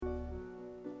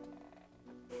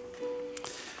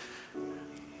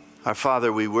Our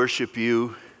Father, we worship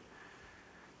you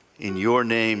in your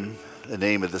name, the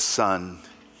name of the Son,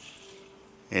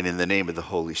 and in the name of the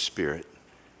Holy Spirit.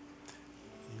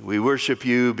 We worship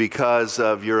you because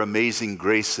of your amazing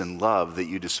grace and love that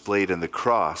you displayed on the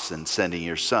cross in sending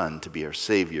your Son to be our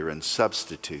Savior and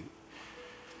substitute.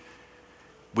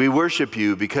 We worship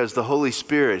you because the Holy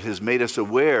Spirit has made us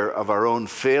aware of our own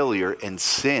failure and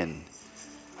sin,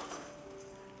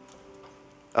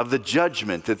 of the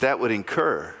judgment that would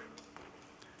incur,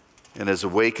 and has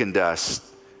awakened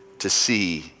us to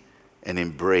see and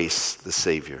embrace the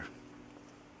Savior.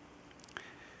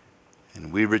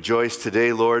 And we rejoice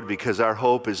today, Lord, because our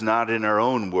hope is not in our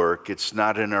own work, it's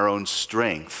not in our own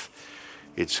strength,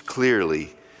 it's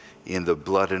clearly in the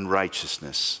blood and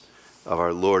righteousness of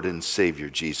our Lord and Savior,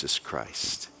 Jesus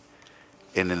Christ.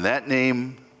 And in that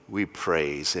name we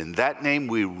praise, in that name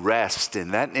we rest,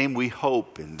 in that name we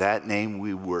hope, in that name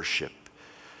we worship,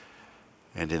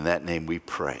 and in that name we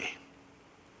pray.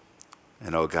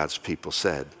 And all God's people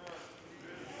said,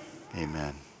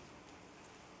 Amen.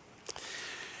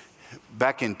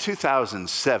 Back in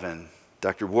 2007,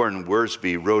 Dr. Warren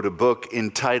Wiersbe wrote a book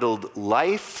entitled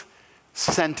Life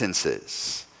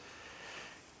Sentences.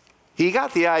 He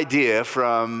got the idea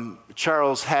from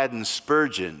Charles Haddon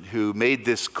Spurgeon, who made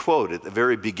this quote at the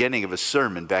very beginning of a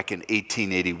sermon back in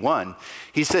 1881.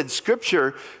 He said,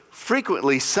 "Scripture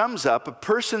frequently sums up a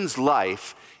person's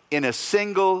life in a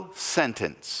single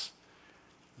sentence."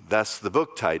 Thus the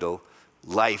book title,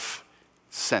 Life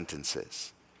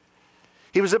Sentences.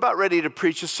 He was about ready to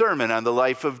preach a sermon on the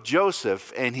life of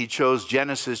Joseph, and he chose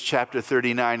Genesis chapter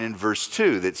 39 and verse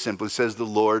 2 that simply says, "The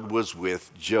Lord was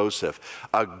with Joseph."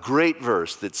 A great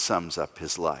verse that sums up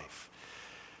his life.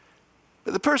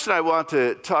 But the person I want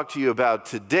to talk to you about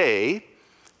today,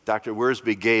 Dr.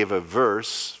 Wiersbe gave a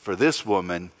verse for this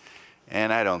woman,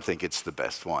 and I don't think it's the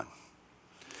best one.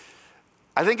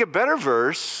 I think a better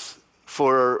verse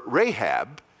for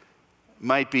Rahab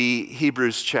might be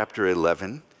Hebrews chapter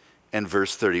 11 and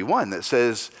verse 31 that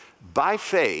says, "By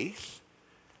faith,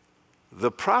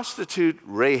 the prostitute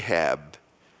Rahab,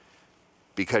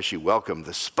 because she welcomed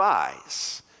the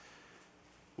spies,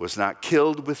 was not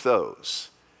killed with those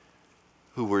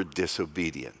who were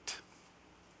disobedient."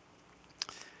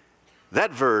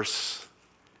 That verse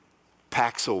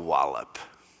packs a wallop.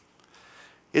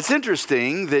 It's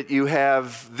interesting that you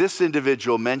have this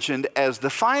individual mentioned as the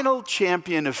final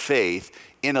champion of faith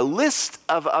in a list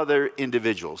of other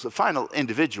individuals. The final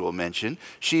individual mentioned,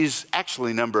 she's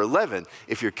actually number 11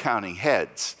 if you're counting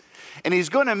heads. And he's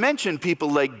going to mention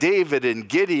people like David and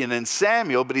Gideon and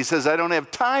Samuel, but he says, I don't have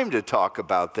time to talk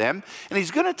about them. And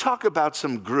he's going to talk about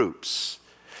some groups.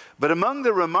 But among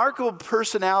the remarkable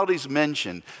personalities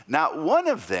mentioned, not one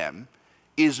of them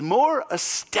is more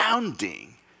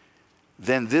astounding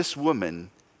than this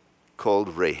woman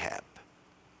called Rahab.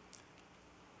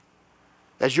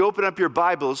 As you open up your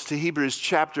Bibles to Hebrews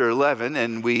chapter 11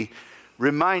 and we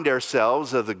remind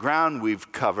ourselves of the ground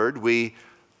we've covered, we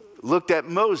looked at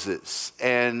Moses,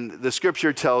 and the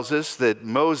scripture tells us that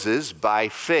Moses, by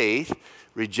faith,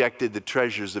 rejected the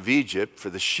treasures of Egypt for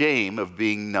the shame of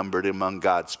being numbered among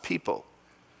God's people.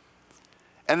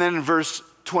 And then in verse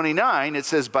 29, it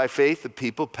says, by faith the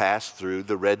people passed through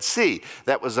the Red Sea.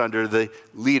 That was under the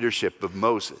leadership of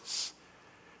Moses.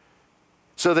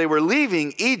 So they were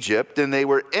leaving Egypt and they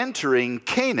were entering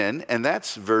Canaan, and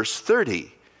that's verse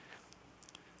 30.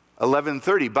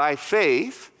 11:30, by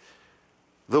faith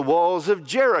the walls of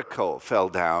Jericho fell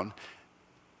down,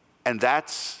 and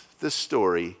that's the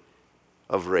story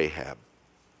of Rahab.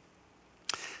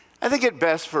 I think it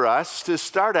best for us to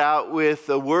start out with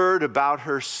a word about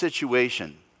her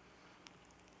situation.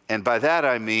 And by that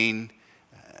I mean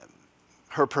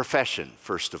her profession,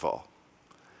 first of all.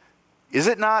 Is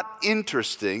it not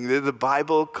interesting that the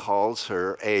Bible calls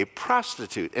her a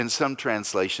prostitute? And some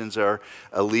translations are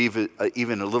even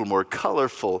a little more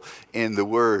colorful in the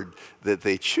word that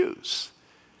they choose.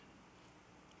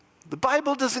 The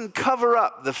Bible doesn't cover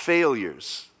up the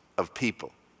failures of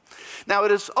people. Now,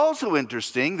 it is also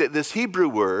interesting that this Hebrew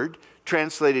word,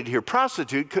 translated here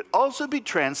prostitute, could also be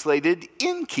translated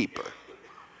innkeeper.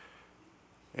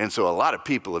 And so a lot of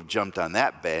people have jumped on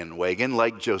that bandwagon,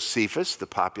 like Josephus, the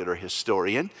popular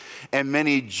historian, and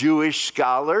many Jewish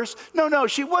scholars. No,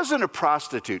 she wasn't a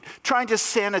prostitute trying to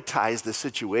sanitize the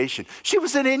situation. She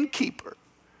was an innkeeper.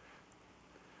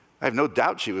 I have no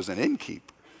doubt she was an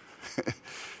innkeeper.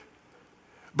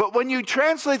 But when you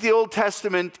translate the Old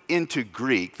Testament into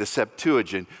Greek, the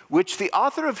Septuagint, which the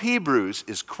author of Hebrews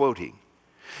is quoting,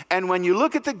 and when you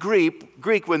look at the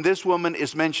Greek, when this woman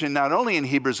is mentioned not only in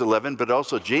Hebrews 11, but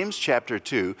also James chapter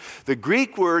 2, the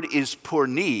Greek word is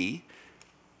porne,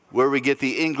 where we get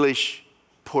the English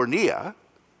porneia,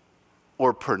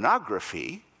 or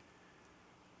pornography,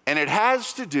 and it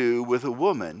has to do with a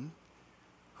woman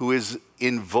who is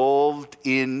involved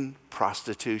in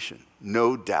prostitution.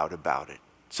 No doubt about it.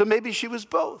 So maybe she was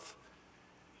both.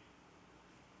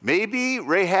 Maybe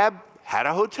Rahab had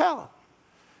a hotel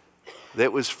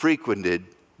that was frequented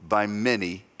by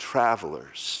many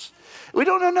travelers. We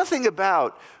don't know nothing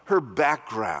about her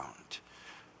background.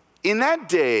 In that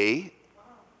day,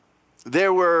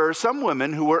 there were some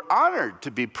women who were honored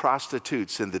to be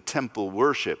prostitutes in the temple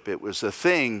worship. It was a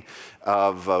thing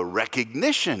of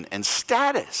recognition and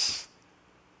status.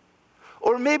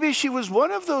 Or maybe she was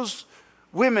one of those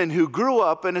women who grew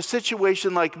up in a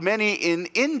situation like many in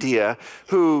India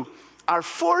who are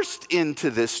forced into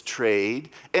this trade,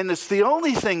 and it's the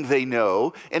only thing they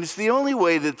know, and it's the only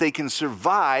way that they can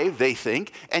survive, they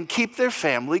think, and keep their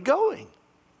family going.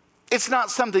 It's not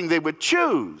something they would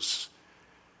choose,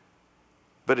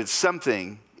 but it's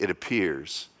something, it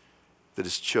appears, that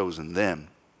has chosen them.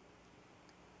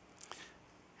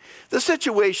 The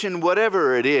situation,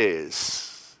 whatever it is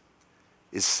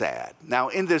sad. Now,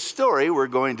 in this story, we're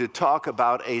going to talk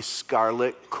about a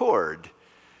scarlet cord.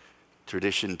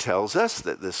 Tradition tells us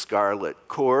that the scarlet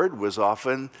cord was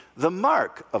often the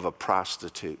mark of a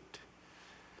prostitute.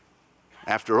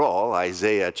 After all,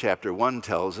 Isaiah chapter 1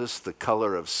 tells us the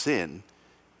color of sin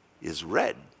is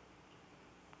red.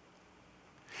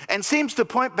 And seems to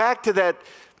point back to that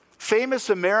famous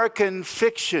American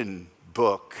fiction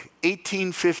book,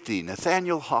 1850,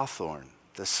 Nathaniel Hawthorne,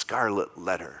 The Scarlet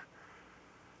Letter,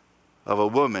 of a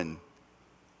woman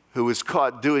who was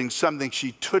caught doing something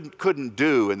she couldn't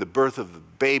do, and the birth of the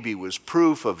baby was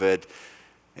proof of it,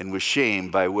 and was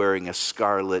shamed by wearing a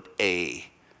scarlet A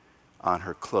on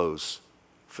her clothes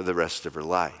for the rest of her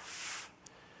life.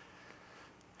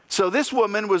 So this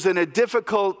woman was in a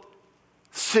difficult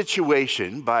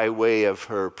situation by way of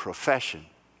her profession.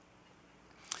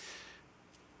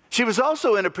 She was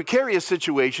also in a precarious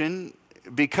situation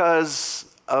because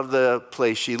of the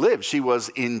place she lived. She was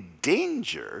in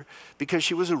danger because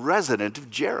she was a resident of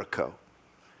Jericho.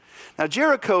 Now,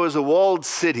 Jericho is a walled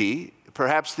city,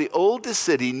 perhaps the oldest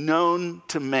city known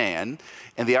to man,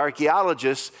 and the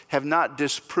archaeologists have not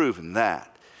disproven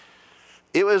that.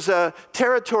 It was a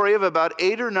territory of about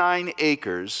 8 or 9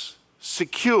 acres,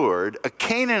 secured, a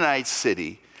Canaanite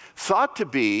city, thought to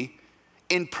be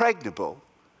impregnable,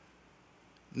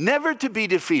 never to be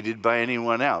defeated by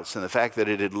anyone else. And the fact that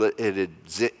it had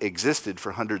existed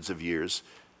for hundreds of years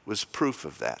was proof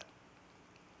of that.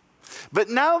 But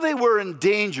now they were in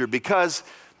danger because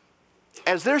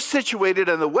as they're situated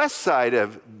on the west side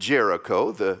of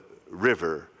Jericho, the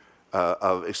river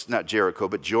it's not Jericho,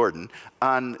 but Jordan,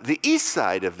 on the east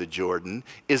side of the Jordan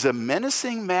is a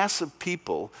menacing mass of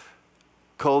people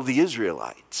called the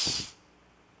Israelites.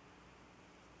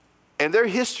 And their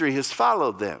history has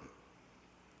followed them.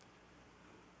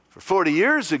 For 40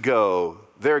 years ago,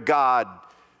 their God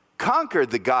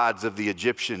conquered the gods of the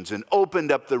Egyptians and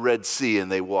opened up the Red Sea, and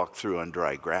they walked through on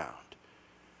dry ground.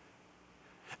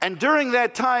 And during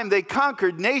that time, they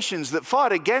conquered nations that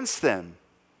fought against them.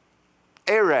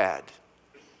 Arad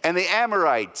and the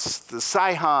Amorites, the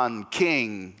Sihon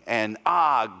king and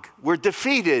Og were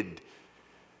defeated.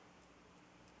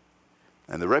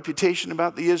 And the reputation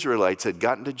about the Israelites had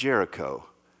gotten to Jericho,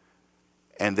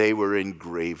 and they were in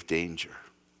grave danger.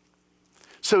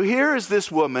 So here is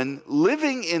this woman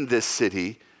living in this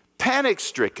city,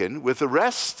 panic-stricken with the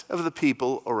rest of the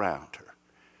people around her.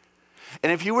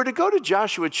 And if you were to go to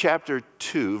Joshua chapter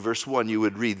 2, verse 1, you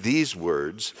would read these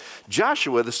words.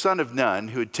 Joshua, the son of Nun,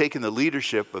 who had taken the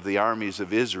leadership of the armies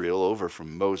of Israel over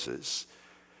from Moses,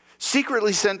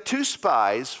 secretly sent 2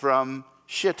 spies from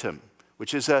Shittim,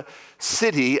 which is a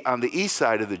city on the east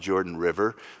side of the Jordan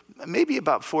River, maybe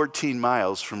about 14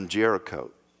 miles from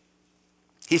Jericho.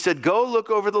 He said, go look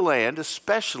over the land,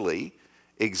 especially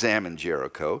examine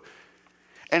Jericho.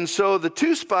 And so the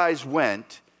 2 spies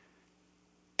went,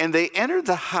 and they entered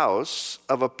the house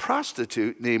of a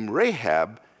prostitute named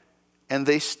Rahab, and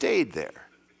they stayed there.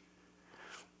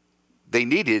 They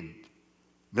needed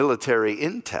military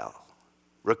intel.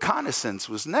 Reconnaissance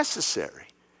was necessary.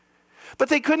 But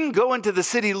they couldn't go into the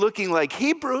city looking like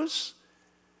Hebrews.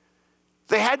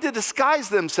 They had to disguise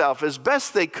themselves as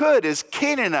best they could as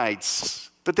Canaanites,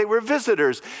 but they were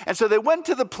visitors. And so they went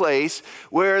to the place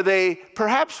where they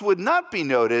perhaps would not be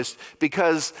noticed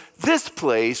because this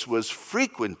place was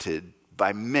frequented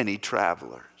by many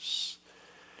travelers.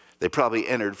 They probably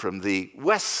entered from the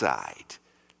west side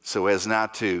so as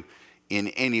not to in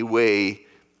any way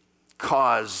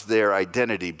cause their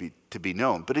identity to be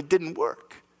known. But it didn't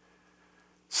work.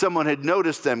 Someone had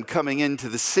noticed them coming into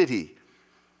the city.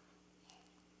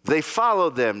 They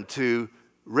followed them to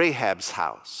Rahab's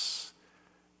house,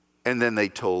 and then they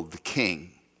told the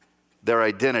king. Their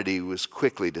identity was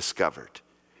quickly discovered.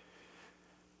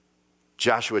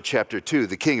 Joshua chapter 2,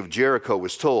 the king of Jericho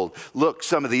was told, "Look,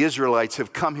 some of the Israelites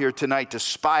have come here tonight to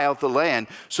spy out the land."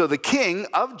 So the king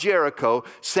of Jericho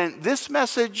sent this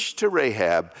message to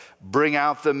Rahab: "Bring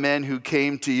out the men who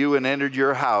came to you and entered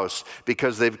your house,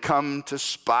 because they've come to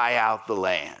spy out the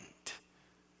land."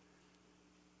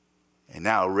 And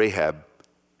now Rahab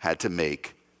had to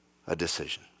make a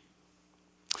decision.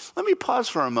 Let me pause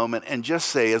for a moment and just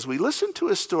say, as we listen to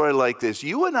a story like this,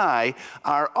 you and I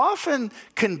are often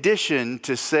conditioned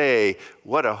to say,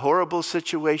 what a horrible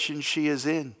situation she is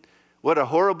in. What a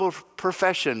horrible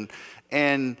profession,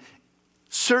 and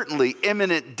certainly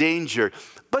imminent danger.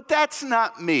 But that's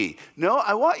not me. No,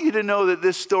 I want you to know that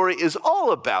this story is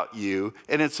all about you,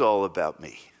 and it's all about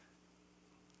me.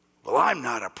 Well, I'm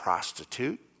not a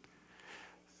prostitute.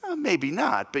 Maybe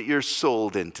not, but you're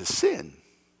sold into sin.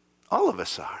 All of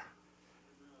us are.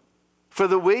 For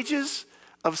the wages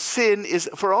of sin is,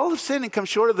 for all of sin and come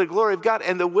short of the glory of God,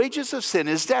 and the wages of sin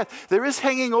is death. There is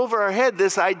hanging over our head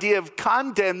this idea of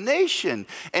condemnation.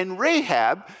 And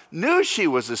Rahab knew she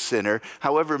was a sinner.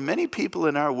 However, many people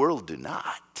in our world do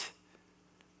not.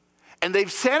 And they've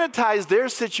sanitized their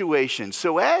situation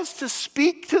so as to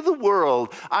speak to the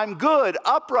world, I'm good,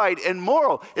 upright, and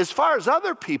moral as far as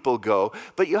other people go.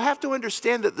 But you have to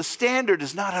understand that the standard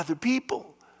is not other people.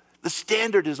 The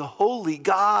standard is a holy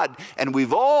God, and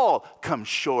we've all come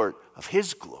short of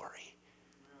his glory.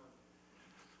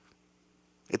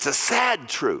 It's a sad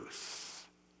truth,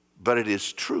 but it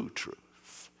is true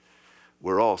truth.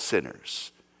 We're all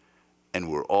sinners, and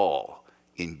we're all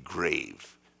in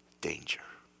grave danger.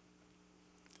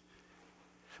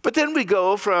 But then we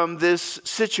go from this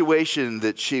situation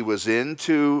that she was in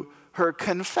to her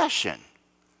confession.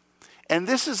 And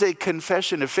this is a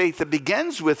confession of faith that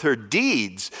begins with her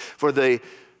deeds. For the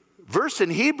verse in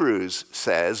Hebrews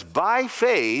says, by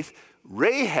faith,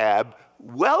 Rahab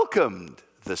welcomed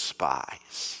the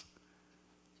spies.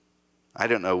 I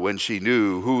don't know when she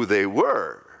knew who they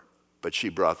were, but she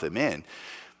brought them in.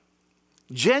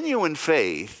 Genuine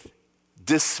faith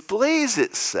displays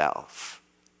itself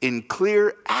in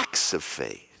clear acts of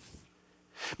faith.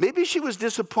 Maybe she was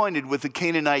disappointed with the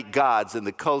Canaanite gods and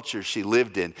the culture she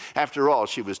lived in. After all,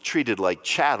 she was treated like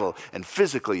chattel and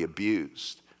physically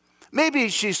abused. Maybe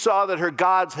she saw that her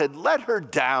gods had let her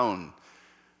down,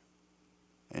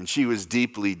 and she was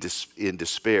deeply in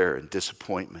despair and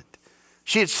disappointment.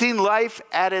 She had seen life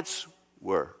at its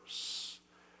worst,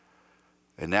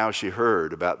 and now she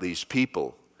heard about these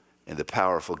people and the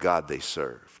powerful God they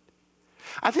served.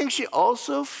 I think she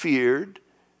also feared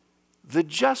the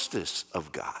justice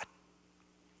of God.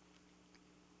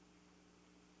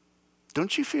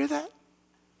 Don't you fear that?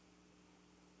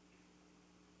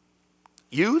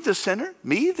 You, the sinner,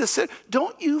 me, the sinner,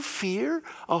 don't you fear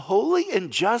a holy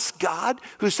and just God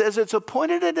who says it's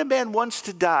appointed that a man wants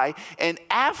to die, and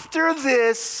after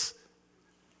this,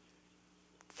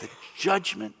 the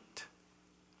judgment?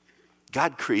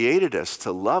 God created us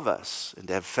to love us and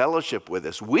to have fellowship with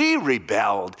us. We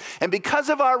rebelled, and because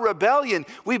of our rebellion,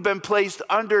 we've been placed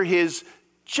under his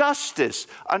justice,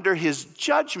 under his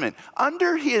judgment,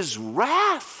 under his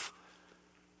wrath.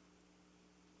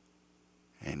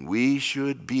 And we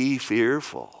should be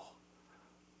fearful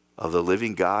of the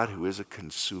living God who is a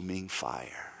consuming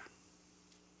fire.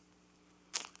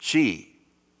 She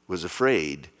was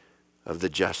afraid of the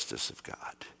justice of God.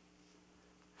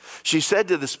 She said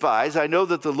to the spies, I know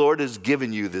that the Lord has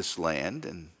given you this land,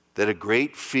 and that a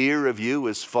great fear of you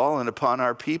has fallen upon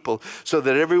our people, so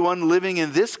that everyone living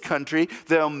in this country,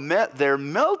 they're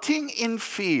melting in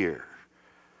fear.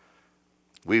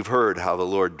 We've heard how the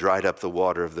Lord dried up the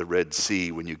water of the Red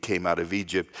Sea when you came out of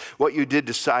Egypt, what you did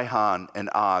to Sihon and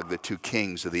Og, the two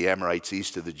kings of the Amorites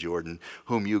east of the Jordan,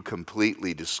 whom you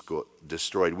completely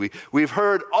destroyed. We've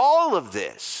heard all of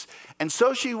this. And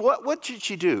so what did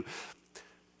she do?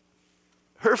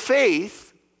 Her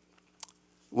faith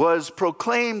was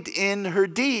proclaimed in her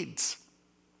deeds.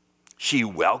 She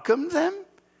welcomed them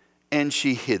and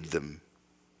she hid them.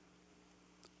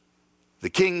 The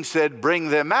king said, bring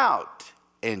them out.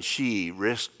 And she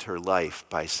risked her life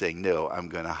by saying, no, I'm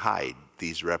going to hide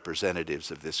these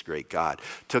representatives of this great God.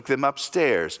 Took them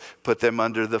upstairs, put them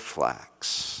under the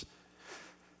flax.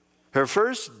 Her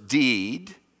first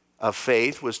deed of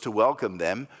faith was to welcome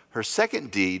them. Her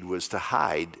second deed was to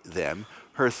hide them.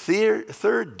 Her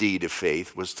third deed of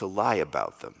faith was to lie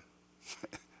about them.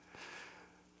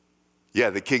 Yeah,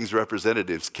 the king's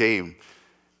representatives came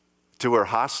to her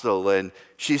hostel, and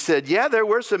she said, yeah, there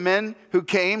were some men who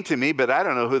came to me, but I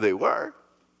don't know who they were.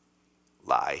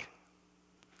 Lie.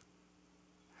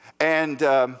 And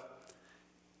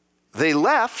they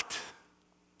left,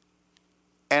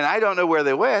 and I don't know where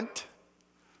they went.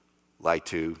 Lie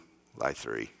 2, lie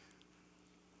 3.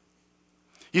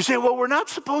 You say, well, we're not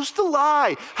supposed to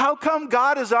lie. How come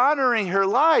God is honoring her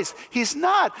lies? He's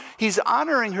not. He's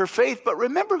honoring her faith, but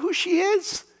remember who she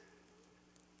is.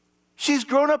 She's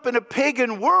grown up in a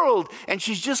pagan world, and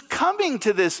she's just coming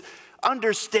to this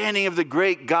understanding of the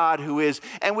great God who is.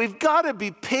 And we've got to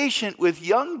be patient with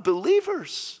young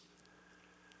believers.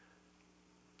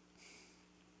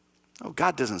 Oh,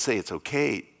 God doesn't say it's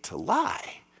okay to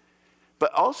lie.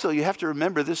 But also, you have to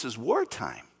remember this is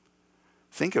wartime.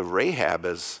 Think of Rahab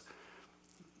as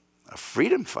a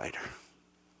freedom fighter.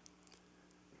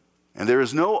 And there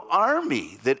is no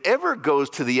army that ever goes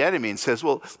to the enemy and says,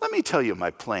 well, let me tell you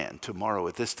my plan. Tomorrow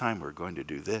at this time we're going to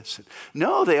do this.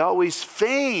 No, they always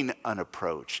feign an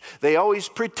approach. They always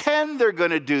pretend they're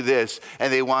going to do this,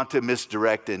 and they want to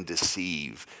misdirect and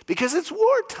deceive because it's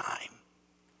wartime.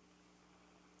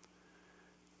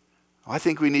 I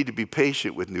think we need to be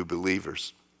patient with new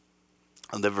believers.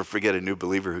 I'll never forget a new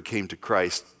believer who came to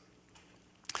Christ,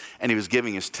 and he was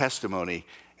giving his testimony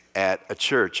at a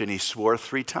church, and he swore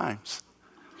 3 times.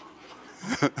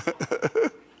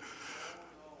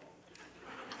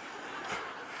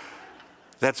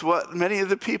 That's what many of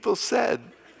the people said.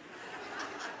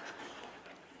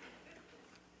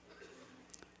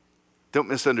 Don't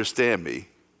misunderstand me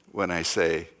when I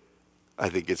say I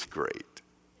think it's great.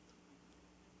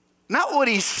 Not what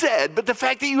he said, but the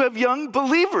fact that you have young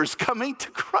believers coming to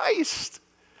Christ.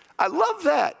 I love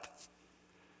that.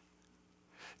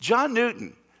 John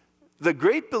Newton, the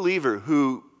great believer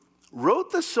who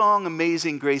wrote the song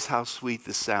Amazing Grace, How Sweet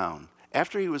the Sound,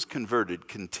 after he was converted,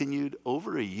 continued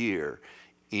over a year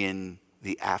in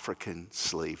the African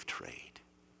slave trade.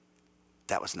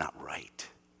 That was not right.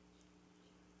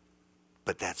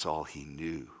 But that's all he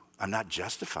knew. I'm not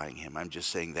justifying him. I'm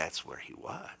just saying that's where he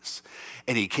was.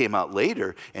 And he came out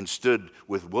later and stood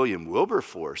with William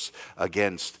Wilberforce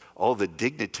against all the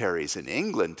dignitaries in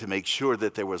England to make sure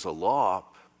that there was a law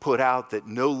put out that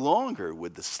no longer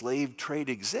would the slave trade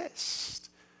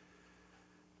exist.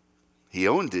 He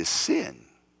owned his sin,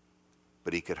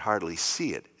 but he could hardly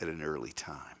see it at an early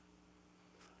time.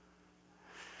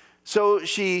 So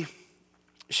she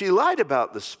lied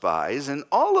about the spies, and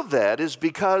all of that is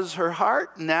because her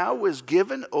heart now was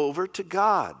given over to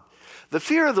God. The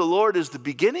fear of the Lord is the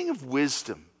beginning of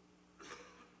wisdom,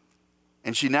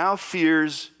 and she now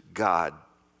fears God.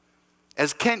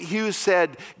 As Kent Hughes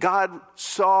said, God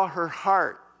saw her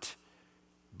heart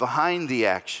behind the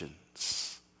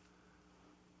actions.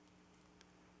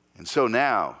 And so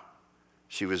now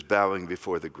she was bowing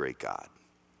before the great God.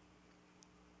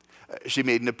 She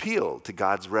made an appeal to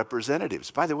God's representatives.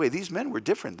 By the way, these men were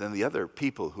different than the other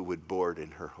people who would board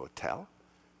in her hotel.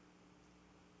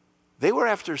 They were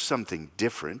after something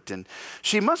different, and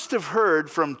she must have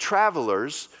heard from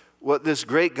travelers what this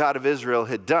great God of Israel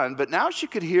had done, but now she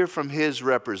could hear from his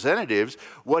representatives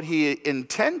what he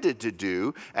intended to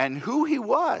do and who he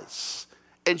was.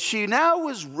 And she now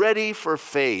was ready for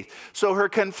faith. So her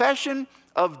confession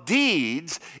of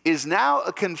deeds is now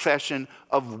a confession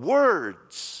of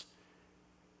words.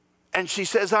 And she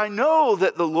says, I know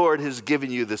that the Lord has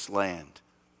given you this land.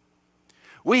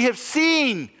 We have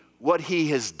seen what he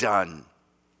has done.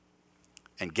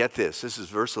 And get this is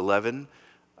verse 11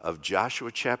 of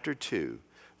Joshua chapter 2.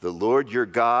 The Lord your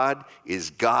God is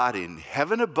God in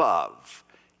heaven above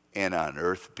and on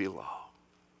earth below.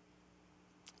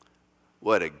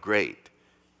 What a great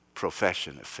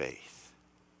profession of faith.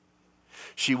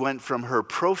 She went from her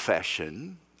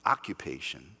profession,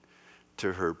 occupation,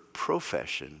 to her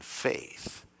profession,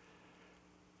 faith,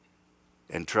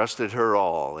 and trusted her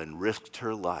all and risked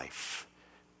her life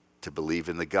to believe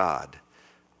in the God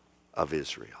of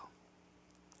Israel.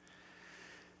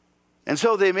 And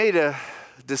so they made a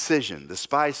decision. The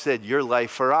spies said, your life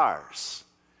for ours.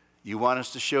 You want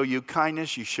us to show you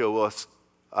kindness, you show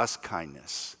us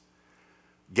kindness.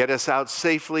 Get us out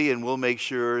safely and we'll make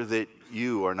sure that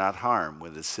you are not harmed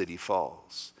when the city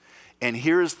falls. And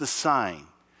here's the sign.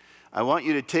 I want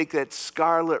you to take that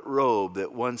scarlet robe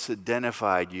that once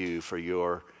identified you for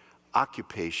your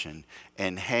occupation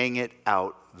and hang it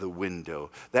out the window.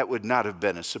 That would not have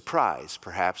been a surprise,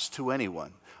 perhaps, to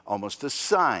anyone. Almost a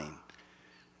sign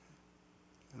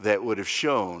that would have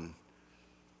shown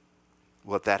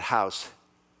what that house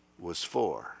was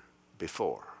for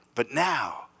before. But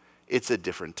now, it's a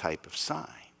different type of sign.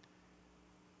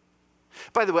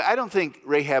 By the way, I don't think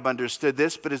Rahab understood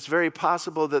this, but it's very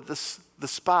possible that the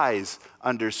spies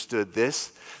understood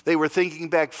this. They were thinking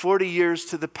back 40 years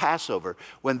to the Passover.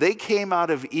 When they came out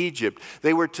of Egypt,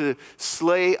 they were to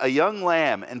slay a young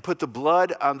lamb and put the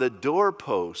blood on the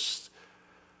doorpost,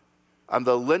 on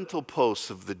the lintel posts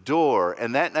of the door.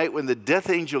 And that night when the death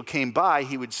angel came by,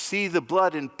 he would see the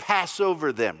blood and pass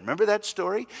over them. Remember that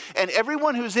story? And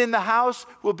everyone who's in the house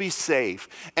will be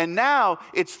safe. And now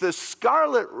it's the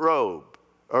scarlet robe,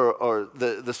 or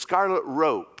the scarlet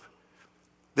rope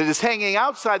that is hanging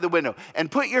outside the window. And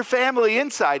put your family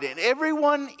inside, and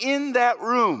everyone in that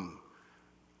room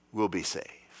will be safe.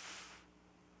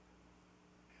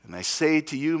 And I say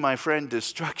to you, my friend,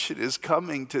 destruction is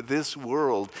coming to this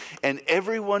world, and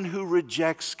everyone who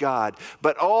rejects God,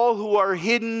 but all who are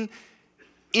hidden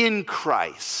in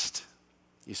Christ.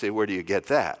 You say, where do you get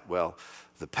that? Well,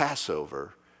 the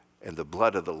Passover and the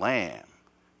blood of the Lamb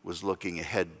was looking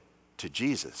ahead to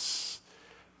Jesus.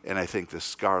 And I think the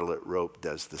scarlet rope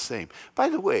does the same. By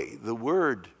the way, the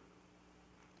word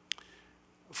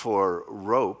for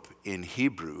rope in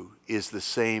Hebrew is the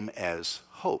same as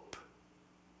hope.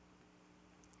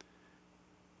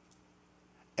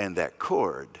 And that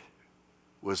cord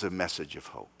was a message of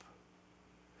hope.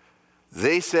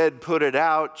 They said, put it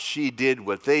out. She did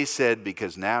what they said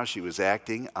because now she was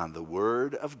acting on the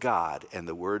word of God and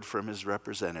the word from his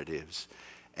representatives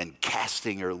and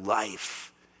casting her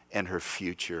life and her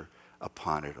future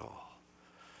upon it all.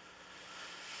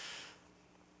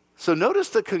 So notice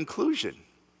the conclusion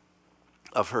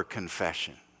of her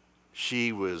confession.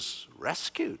 She was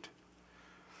rescued.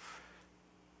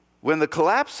 When the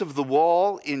collapse of the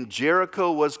wall in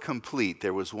Jericho was complete,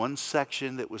 there was one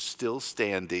section that was still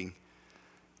standing.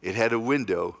 It had a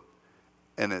window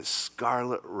and a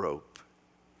scarlet rope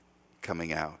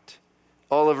coming out.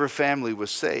 All of her family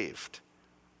was saved.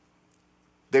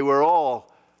 They were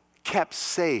all kept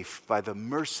safe by the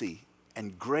mercy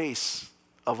and grace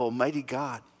of Almighty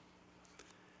God.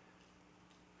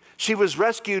 She was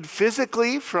rescued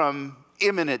physically from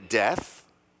imminent death,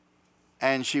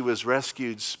 and she was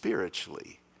rescued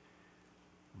spiritually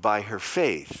by her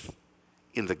faith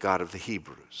in the God of the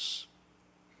Hebrews.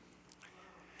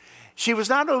 She was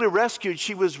not only rescued,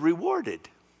 she was rewarded.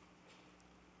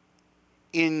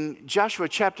 In Joshua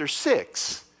chapter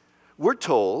 6, we're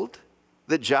told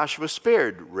that Joshua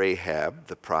spared Rahab,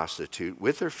 the prostitute,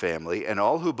 with her family and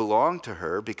all who belonged to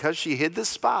her because she hid the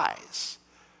spies.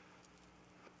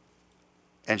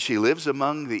 And she lives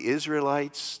among the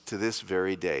Israelites to this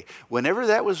very day. Whenever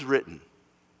that was written,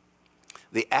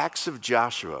 the Acts of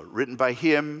Joshua, written by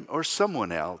him or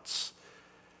someone else,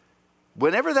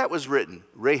 whenever that was written,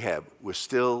 Rahab was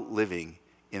still living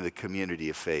in the community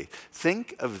of faith.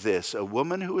 Think of this, a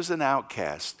woman who was an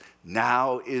outcast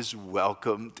now is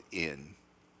welcomed in.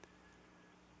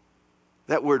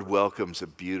 That word welcome's a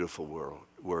beautiful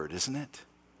word, isn't it?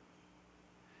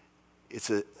 It's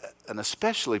an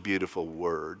especially beautiful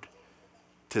word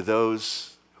to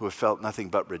those who have felt nothing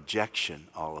but rejection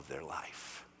all of their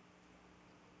life.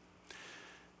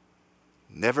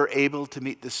 Never able to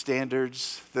meet the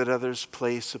standards that others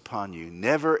place upon you.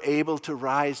 Never able to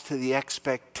rise to the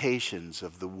expectations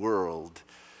of the world.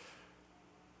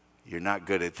 You're not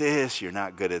good at this, you're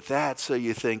not good at that, so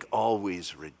you think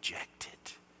always rejected.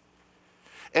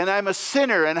 And I'm a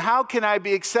sinner, and how can I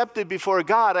be accepted before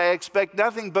God? I expect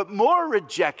nothing but more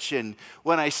rejection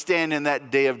when I stand in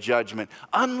that day of judgment,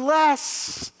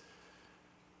 unless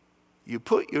you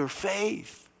put your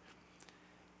faith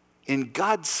in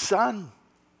God's Son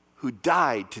who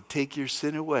died to take your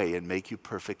sin away and make you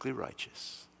perfectly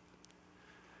righteous.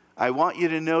 I want you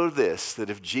to know this, that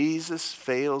if Jesus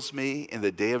fails me in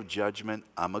the day of judgment,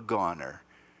 I'm a goner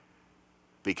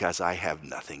because I have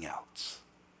nothing else.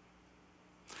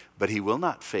 But he will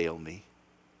not fail me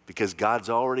because God's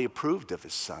already approved of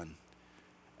his Son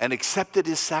and accepted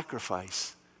his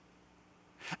sacrifice.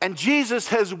 And Jesus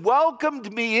has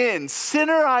welcomed me in,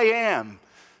 sinner I am,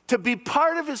 to be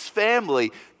part of his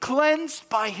family, cleansed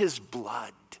by his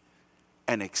blood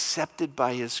and accepted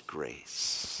by his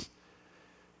grace.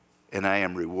 And I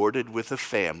am rewarded with a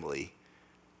family,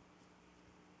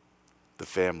 the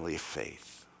family of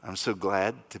faith. I'm so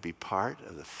glad to be part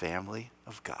of the family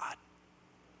of God.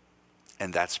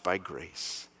 And that's by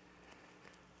grace.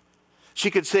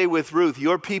 She could say with Ruth,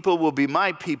 your people will be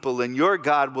my people and your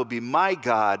God will be my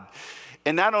God.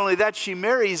 And not only that, she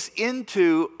marries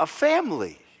into a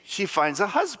family. She finds a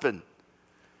husband.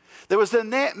 There was a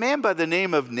man by the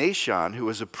name of Nahshon who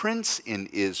was a prince in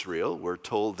Israel. We're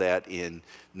told that in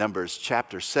Numbers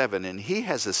chapter 7. And he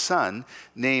has a son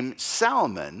named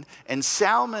Salmon. And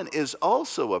Salmon is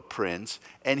also a prince,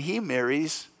 and he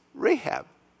marries Rahab.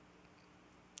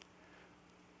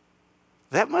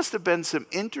 That must have been some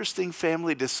interesting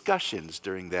family discussions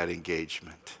during that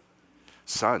engagement.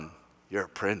 Son, you're a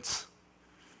prince.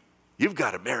 You've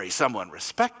got to marry someone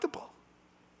respectable.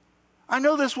 I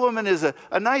know this woman is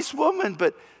a nice woman,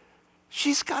 but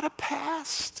she's got a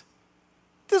past.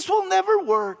 This will never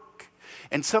work.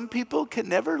 And some people can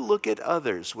never look at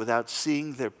others without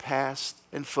seeing their past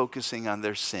and focusing on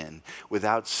their sin,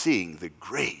 without seeing the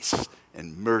grace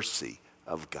and mercy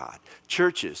of God.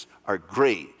 Churches are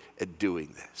great at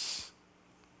doing this.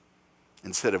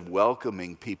 Instead of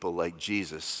welcoming people like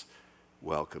Jesus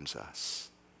welcomes us.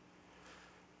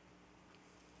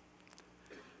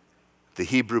 The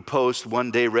Hebrew Post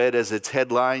one day read as its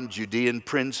headline, Judean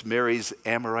prince marries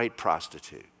Amorite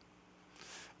prostitute.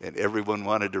 And everyone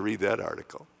wanted to read that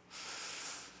article.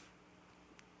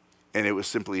 And it was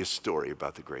simply a story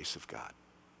about the grace of God.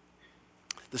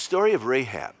 The story of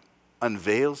Rahab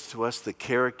unveils to us the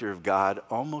character of God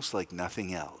almost like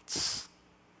nothing else.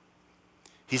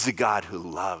 He's a God who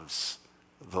loves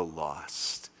the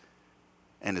lost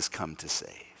and has come to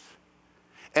save.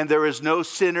 And there is no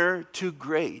sinner too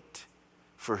great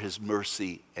for his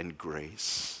mercy and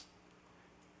grace.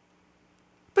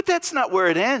 But that's not where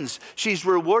it ends. She's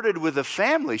rewarded with a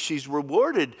family. She's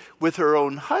rewarded with her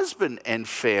own husband and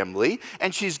family.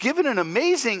 And she's given an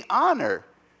amazing honor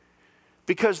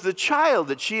because the child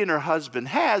that she and her husband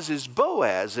has is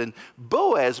Boaz. And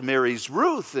Boaz marries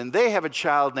Ruth, and they have a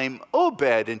child named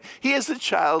Obed. And he has a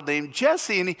child named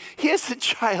Jesse, and he has a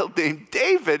child named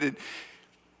David. And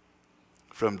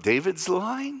from David's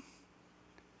line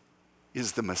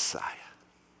is the Messiah.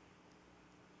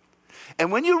 And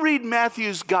when you read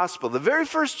Matthew's gospel, the very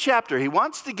first chapter, he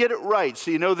wants to get it right so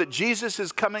you know that Jesus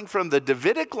is coming from the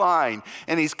Davidic line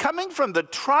and he's coming from the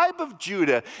tribe of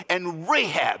Judah, and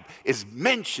Rahab is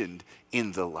mentioned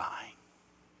in the line.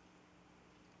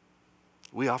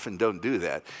 We often don't do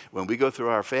that. When we go through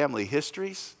our family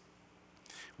histories,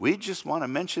 we just want to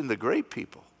mention the great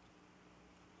people.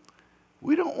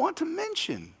 We don't want to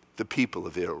mention the people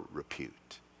of ill repute.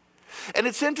 And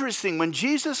it's interesting, when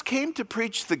Jesus came to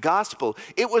preach the gospel,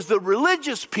 it was the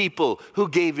religious people who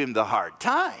gave him the hard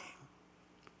time.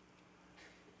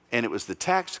 And it was the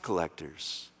tax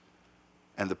collectors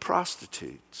and the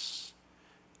prostitutes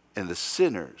and the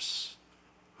sinners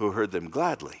who heard him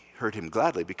gladly,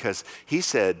 because he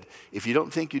said, if you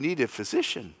don't think you need a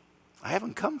physician, I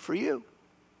haven't come for you.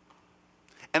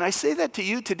 And I say that to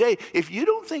you today. If you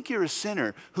don't think you're a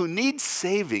sinner who needs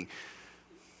saving,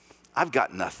 I've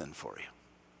got nothing for you.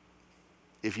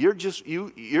 If you're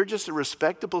just a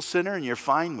respectable sinner and you're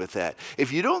fine with that.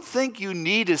 If you don't think you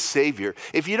need a Savior,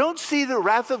 if you don't see the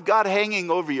wrath of God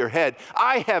hanging over your head,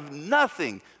 I have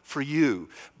nothing for you.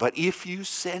 But if you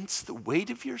sense the weight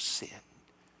of your sin,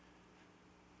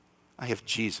 I have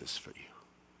Jesus for you.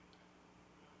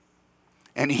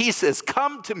 And he says,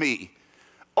 come to me,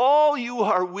 all you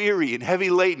are weary and heavy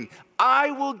laden,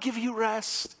 I will give you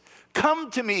rest.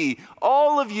 Come to me,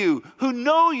 all of you who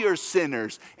know you're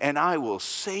sinners, and I will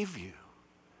save you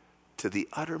to the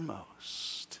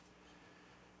uttermost.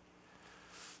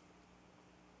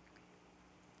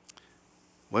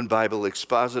 One Bible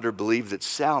expositor believed that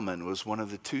Salmon was one of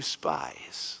the two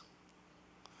spies.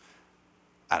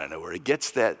 I don't know where he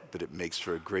gets that, but it makes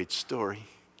for a great story.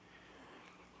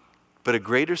 But a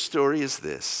greater story is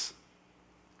this.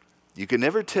 You can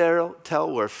never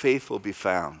tell where faith will be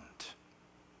found.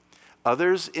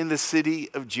 Others in the city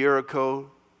of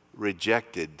Jericho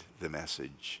rejected the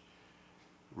message.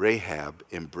 Rahab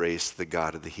embraced the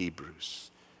God of the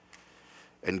Hebrews.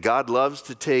 And God loves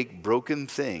to take broken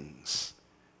things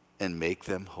and make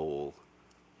them whole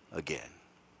again.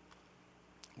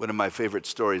 One of my favorite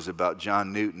stories about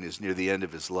John Newton is near the end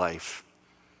of his life.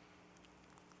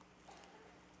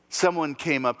 Someone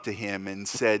came up to him and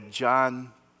said,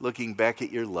 John, looking back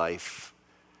at your life,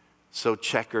 so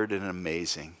checkered and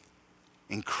amazing,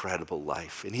 incredible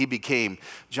life. And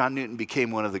John Newton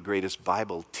became one of the greatest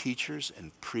Bible teachers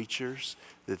and preachers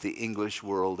that the English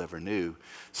world ever knew.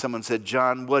 Someone said,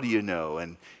 John, what do you know?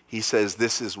 And he says,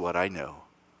 this is what I know.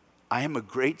 I am a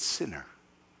great sinner,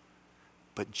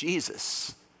 but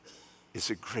Jesus is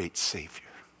a great Savior.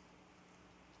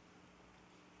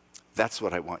 That's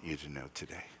what I want you to know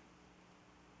today.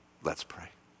 Let's pray.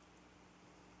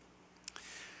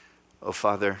 Oh,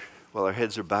 Father, while our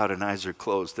heads are bowed and eyes are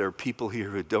closed, there are people here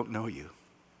who don't know you.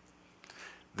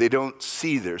 They don't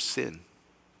see their sin.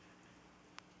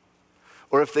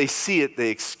 Or if they see it, they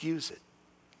excuse it.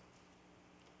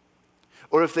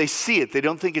 Or if they see it, they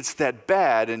don't think it's that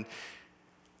bad, and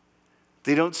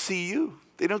they don't see you.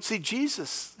 They don't see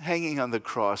Jesus hanging on the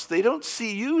cross. They don't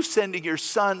see you sending your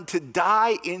son to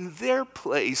die in their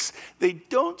place. They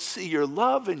don't see your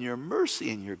love and your mercy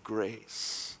and your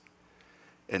grace.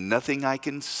 And nothing I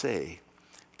can say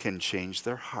can change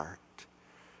their heart.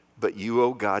 But you,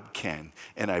 oh God, can.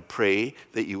 And I pray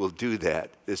that you will do that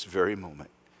this very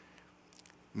moment.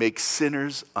 Make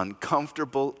sinners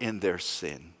uncomfortable in their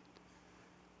sin.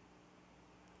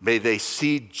 May they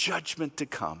see judgment to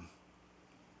come.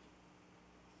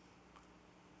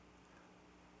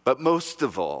 But most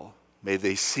of all, may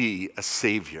they see a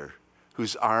Savior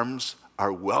whose arms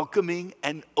are welcoming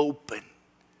and open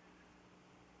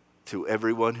to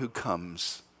everyone who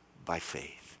comes by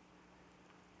faith.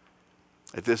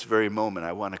 At this very moment,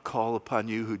 I want to call upon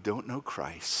you who don't know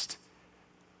Christ.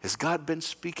 Has God been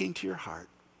speaking to your heart?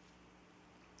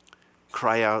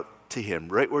 Cry out to him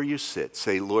right where you sit.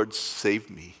 Say, Lord, save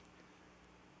me.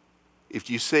 If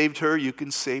you saved her, you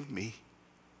can save me.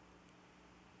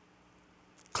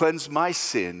 Cleanse my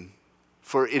sin,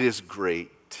 for it is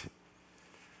great,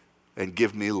 and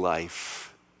give me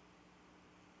life.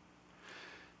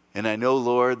 And I know,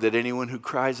 Lord, that anyone who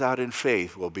cries out in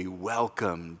faith will be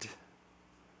welcomed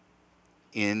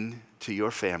into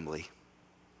your family.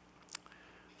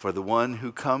 For the one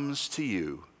who comes to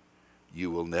you,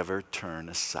 you will never turn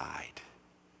aside.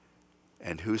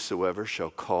 And whosoever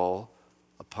shall call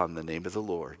upon the name of the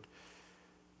Lord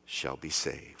shall be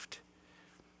saved.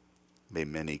 May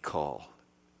many call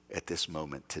at this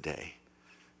moment today.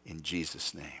 In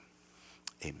Jesus' name,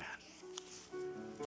 amen.